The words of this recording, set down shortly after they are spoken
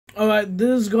Alright,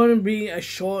 this is going to be a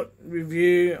short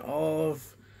review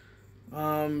of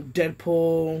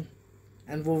Deadpool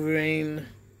and Wolverine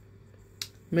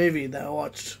movie that I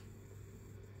watched.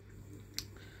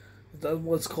 That's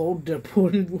what's called,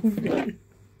 Deadpool and Wolverine.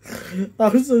 I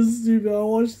was so stupid. I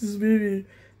watched this movie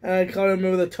and I can't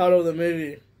remember the title of the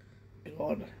movie.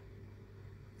 God,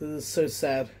 this is so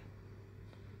sad.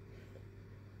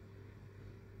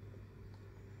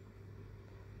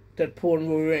 Deadpool and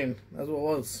Wolverine. That's what it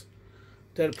was.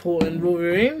 Deadpool and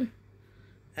Wolverine.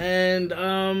 And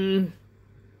the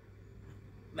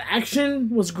action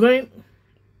was great.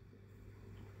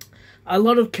 A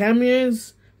lot of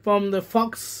cameos from the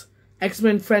Fox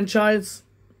X-Men franchise.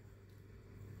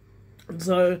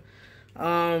 So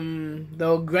they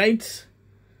were great.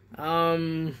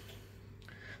 Action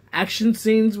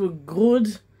scenes were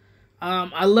good.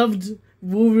 I loved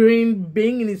Wolverine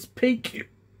being in his peak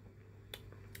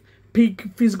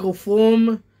physical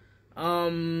form.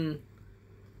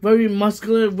 Very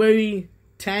muscular, very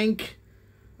tank.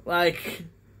 Like,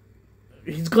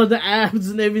 he's got the abs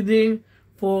and everything.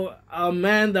 For a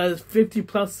man that is 50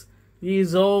 plus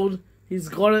years old, he's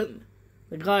got it.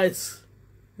 The guy's,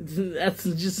 that's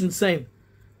just insane.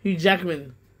 Hugh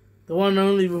Jackman, the one and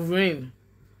only Wolverine.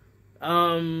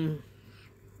 The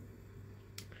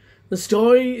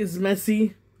story is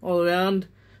messy all around.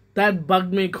 That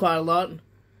bugged me quite a lot.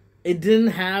 It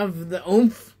didn't have the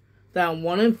oomph that I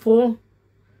wanted for,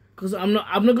 because I'm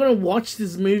not gonna watch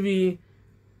this movie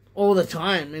all the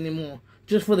time anymore.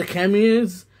 Just for the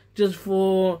cameos, just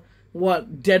for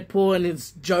what Deadpool and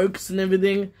his jokes and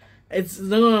everything. It's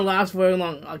not gonna last very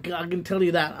long. I can tell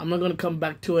you that. I'm not gonna come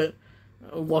back to it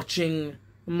watching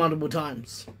multiple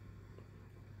times.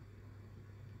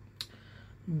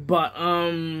 But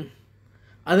I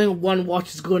think one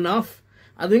watch is good enough.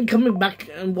 I think coming back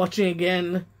and watching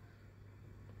again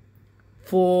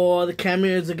for the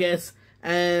cameos, I guess,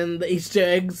 and the Easter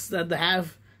eggs that they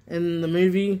have in the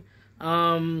movie.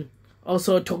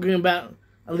 Also talking about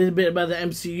a little bit about the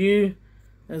MCU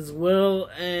as well,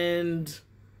 and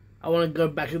I want to go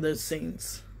back to those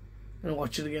scenes and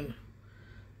watch it again.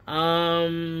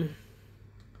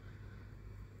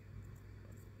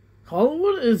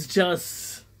 Hollywood is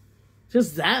just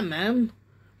that, man.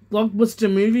 Blockbuster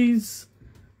movies,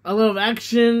 a lot of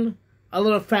action, a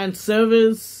lot of fan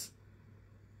service.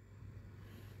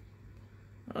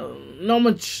 Not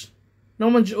much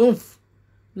oomph,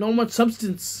 not much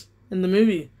substance in the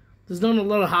movie. There's not a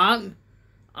lot of heart.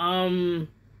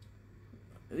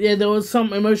 Yeah, there was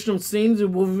some emotional scenes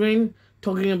with Wolverine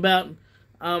talking about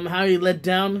how he let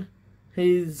down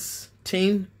his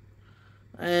team,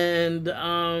 and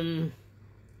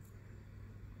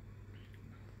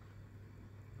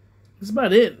that's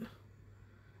about it.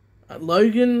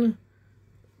 Logan,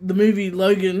 the movie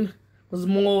Logan, was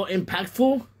more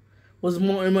impactful, was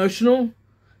more emotional,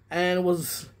 and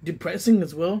was depressing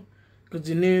as well, because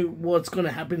you knew what's going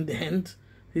to happen in the end.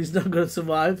 He's not going to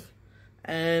survive.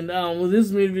 And well, this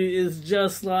movie is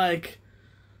just like,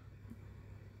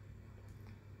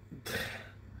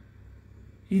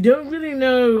 you don't really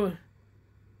know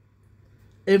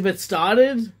if it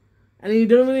started, and you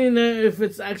don't really know if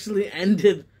it's actually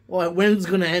ended, or when it's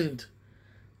going to end.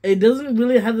 It doesn't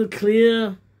really have a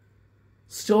clear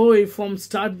story from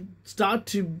start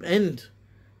to end.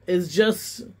 It's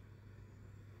just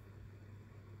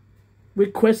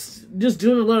just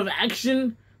doing a lot of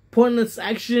action, pointless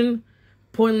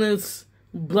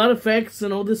blood effects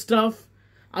and all this stuff.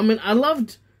 I mean, I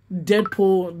loved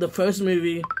Deadpool, the first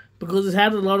movie, because it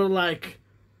had a lot of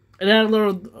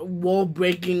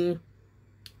wall-breaking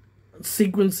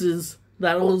sequences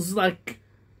that was like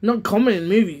not common in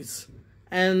movies.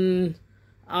 And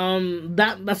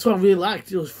that's what I really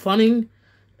liked. It was funny.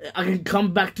 I can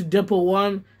come back to Deadpool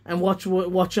 1 and watch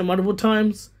it multiple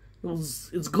times.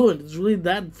 It's good. It's really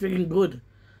that freaking good.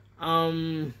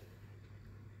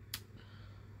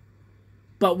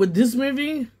 But with this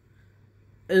movie,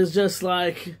 it's just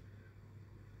like,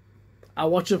 I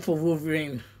watch it for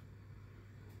Wolverine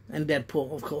and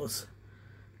Deadpool, of course.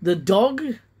 The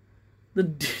dog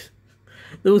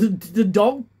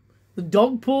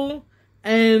pool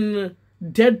and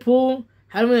Deadpool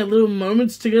having their little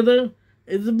moments together,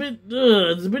 it's a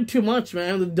bit too much,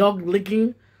 man. The dog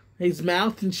licking his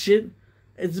mouth and shit.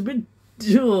 It's a bit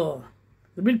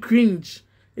cringe.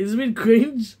 It's a bit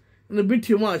cringe and a bit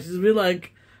too much. It's a bit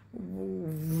like,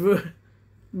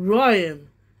 Ryan,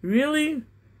 really?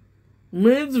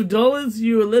 Millions of dollars,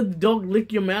 you will let the dog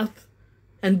lick your mouth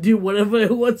and do whatever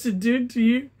it wants to do to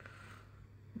you?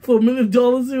 For $1 million,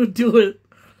 it would do it.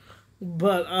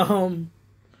 But,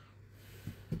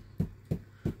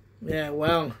 yeah,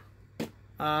 well,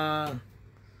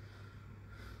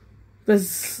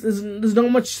 There's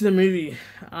not much to the movie.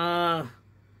 I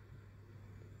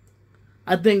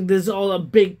think there's all a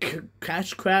big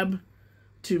cash grab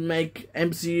to make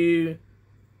MCU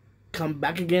come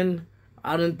back again.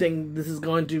 I don't think this is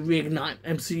going to reignite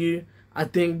MCU. I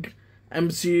think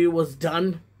MCU was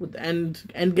done with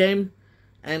Endgame,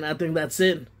 and I think that's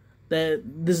it. That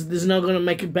this is not going to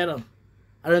make it better.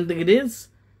 I don't think it is.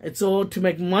 It's all to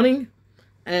make money,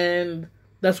 and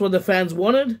that's what the fans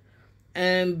wanted.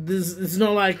 And this it's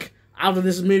not like after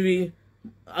this movie,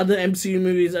 other MCU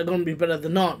movies are going to be better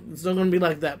than not. It's not going to be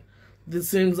like that. This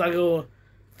seems like a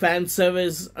fan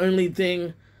service only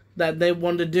thing that they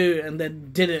wanted to do, and they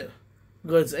did it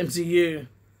because it's MCU.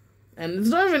 And it's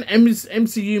not even an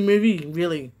MCU movie,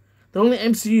 really. The only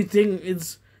MCU thing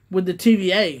is with the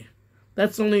TVA.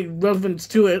 That's the only relevance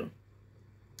to it.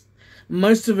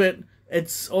 Most of it,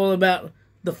 it's all about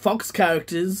the Fox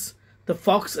characters, the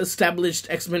Fox established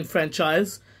X-Men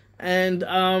franchise, and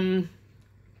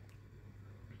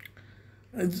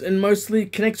mostly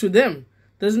connects with them.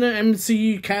 There's no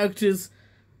MCU characters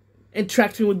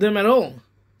interacting with them at all.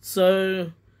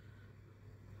 So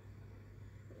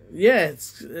yeah,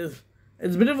 it's a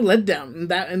bit of a letdown in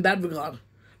that regard.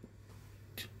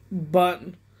 But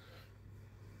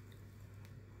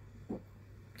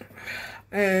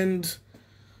and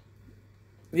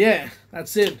yeah,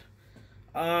 that's it.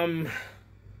 I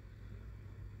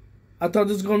thought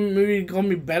this movie gonna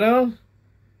be better.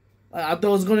 I thought it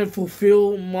was gonna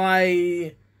fulfill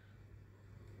my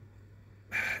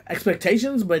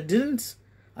expectations, but it didn't.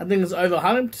 I think it's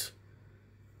overhyped.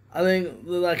 I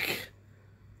think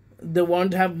they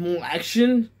wanted to have more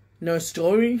action, no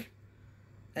story,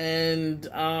 and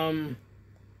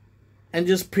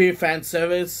just pure fan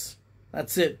service.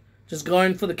 That's it. Just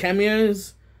going for the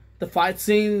cameos, the fight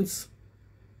scenes.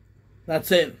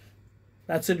 That's it.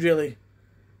 That's it, really.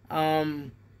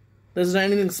 There's not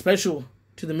anything special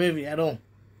to the movie at all.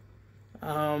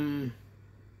 I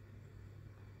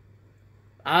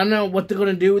don't know what they're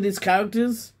gonna do with these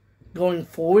characters going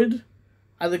forward.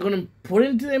 Are they gonna put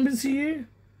into the MCU?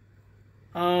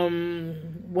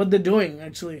 What they're doing,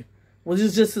 actually. Was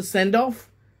this just a send-off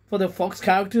for the Fox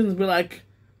characters and be like,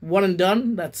 one and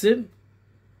done, that's it?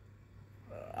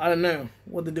 I don't know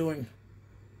what they're doing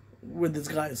with these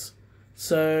guys.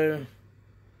 So,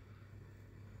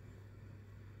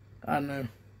 I don't know.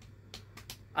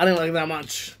 I didn't like it that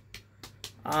much.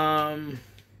 It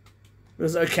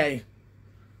was okay.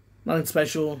 Nothing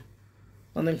special.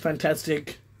 Nothing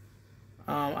fantastic.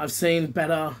 I've seen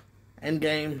better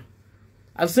Endgame.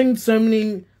 I've seen so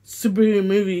many superhero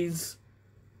movies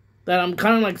that I'm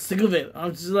kind of like sick of it.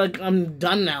 I'm just like, I'm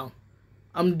done now.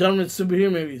 I'm done with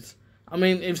superhero movies. I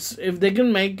mean, if they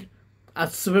can make a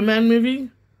Superman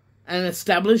movie and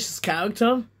establish his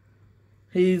character,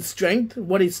 his strength,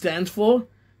 what he stands for,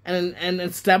 and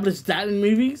establish that in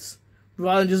movies,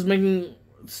 rather than just making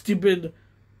stupid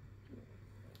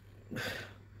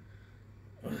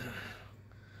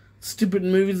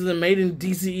movies that are made in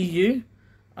DCEU.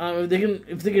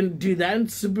 If they can do that in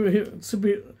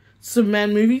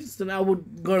Superman movies, then I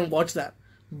would go and watch that.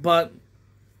 But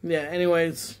yeah,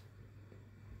 anyways,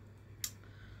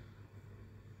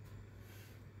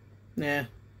 yeah,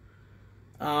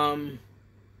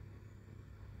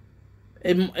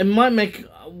 it might make.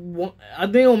 I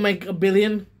think it'll make $1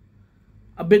 billion,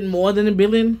 a bit more than $1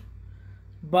 billion,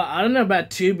 but I don't know about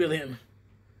 $2 billion.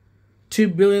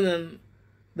 $2 billion, and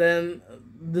then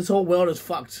this whole world is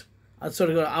fucked. I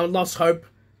lost hope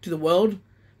to the world.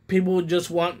 People just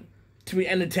want to be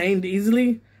entertained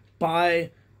easily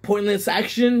by pointless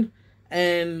action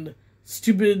and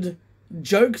stupid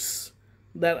jokes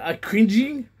that are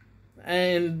cringy.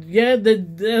 And yeah,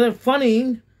 they're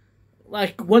funny.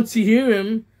 Like, once you hear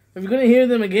them, if you're gonna hear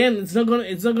them again, it's not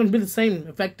gonna be the same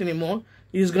effect anymore.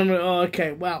 You're just gonna, oh,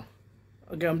 okay, wow,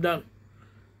 okay, I'm done.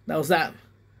 That was that.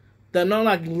 They're not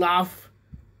like laugh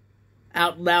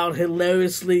out loud,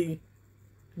 hilariously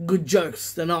good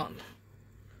jokes. They're not.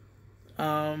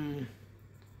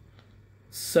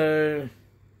 So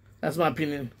that's my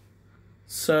opinion.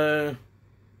 So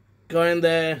go in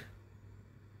there,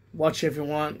 watch if you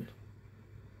want.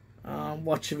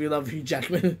 Watch if you love Hugh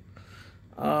Jackman.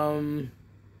 And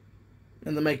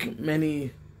they make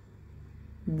many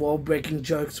wall-breaking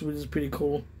jokes, which is pretty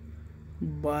cool.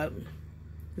 But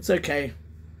it's okay.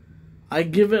 I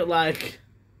give it like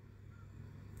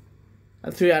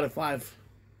a 3 out of 5.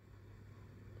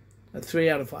 A 3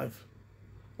 out of 5.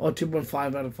 Or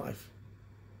 2.5 out of 5.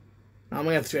 I'm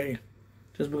gonna have 3.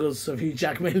 Just because of Hugh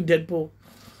Jackman and Deadpool.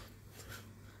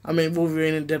 I mean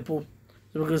Wolverine and Deadpool.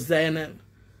 Just because they're in it.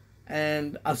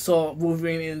 and I saw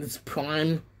Wolverine in his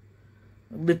prime,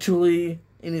 literally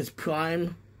in his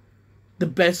prime. The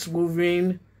best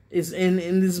Wolverine is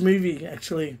in this movie,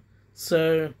 actually.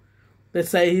 So they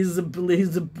say he's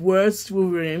the worst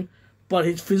Wolverine, but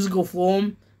his physical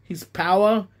form, his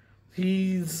power,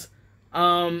 his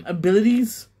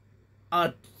abilities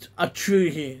are true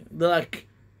here. They're like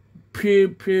pure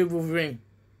Wolverine.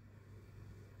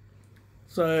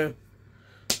 So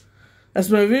that's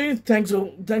my review. Thanks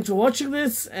for watching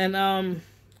this, and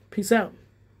peace out.